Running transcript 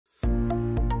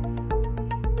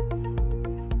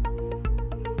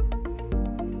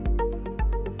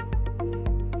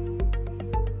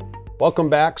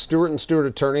Welcome back, Stewart and Stewart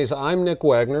Attorneys. I'm Nick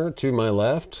Wagner. To my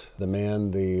left, the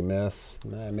man, the myth,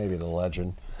 maybe the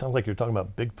legend. Sounds like you're talking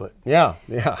about Bigfoot. Yeah,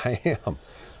 I am.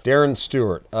 Darren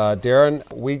Stewart. Darren,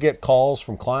 we get calls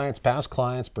from clients, past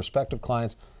clients, prospective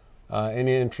clients.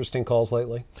 Any interesting calls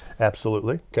lately?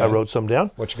 Absolutely. Okay. I wrote some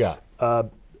down. What you got?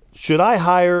 Should I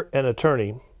hire an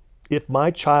attorney if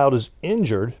my child is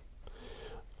injured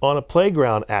on a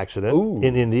playground accident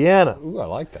in Indiana? Ooh, I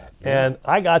like that. And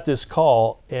I got this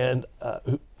call, and I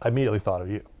immediately thought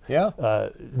of you. Yeah.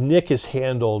 Nick has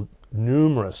handled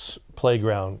numerous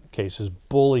playground cases,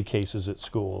 bully cases at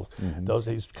school.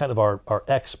 He's kind of our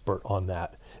expert on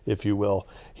that, if you will.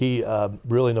 He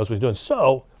really knows what he's doing.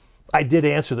 So I did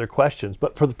answer their questions,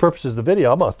 but for the purposes of the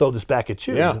video, I'm going to throw this back at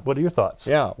you. Yeah. What are your thoughts?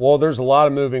 Yeah, well, there's a lot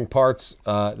of moving parts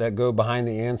that go behind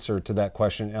the answer to that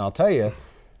question. And I'll tell you,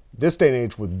 this day and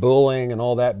age with bullying and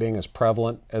all that being as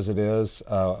prevalent as it is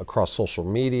across social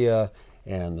media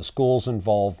and the school's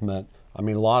involvement, I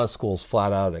mean, a lot of schools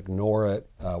flat out ignore it,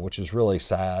 which is really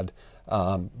sad.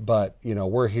 But, you know,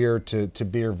 we're here to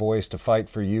be your voice, to fight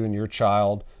for you and your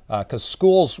child. Because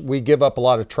schools, we give up a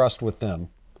lot of trust with them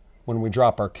when we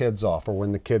drop our kids off or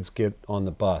when the kids get on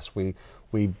the bus. We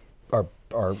are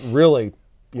really,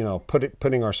 you know,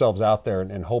 putting ourselves out there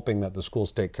and hoping that the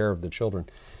schools take care of the children.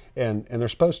 And they're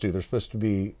supposed to. They're supposed to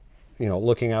be, you know,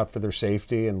 looking out for their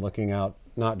safety and looking out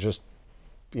not just,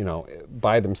 you know,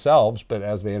 by themselves, but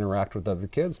as they interact with other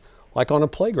kids, like on a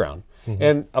playground.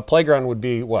 And a playground would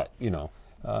be what, you know,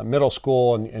 middle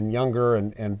school and younger,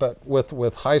 but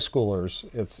with high schoolers,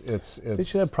 it's They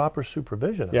should have proper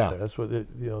supervision out there. That's what you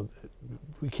know.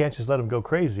 We can't just let them go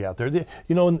crazy out there.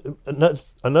 You know,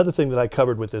 another thing that I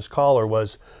covered with this caller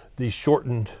was the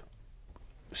shortened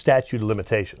statute of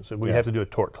limitations, and we have to do a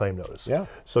tort claim notice. Yeah.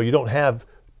 So you have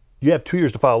 2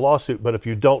 years to file a lawsuit, but if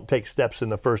you don't take steps in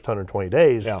the first 120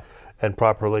 days and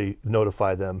properly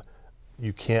notify them,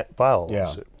 you can't file a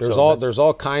lawsuit. There's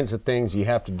all kinds of things you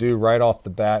have to do right off the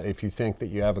bat if you think that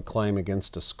you have a claim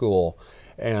against a school.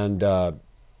 And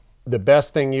the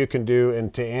best thing you can do,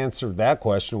 and to answer that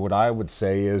question, what I would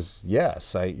say is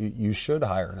yes, you should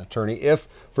hire an attorney, if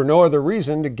for no other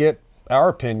reason, to get our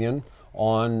opinion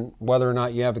on whether or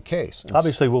not you have a case.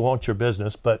 Obviously, we want your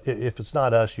business, but if it's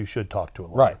not us, you should talk to a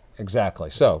lawyer. Right, exactly.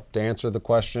 So to answer the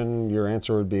question, your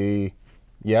answer would be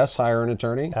yes, hire an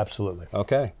attorney? Absolutely.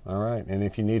 Okay, all right. And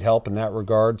if you need help in that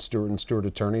regard, Stewart and Stewart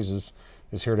Attorneys is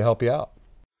here to help you out.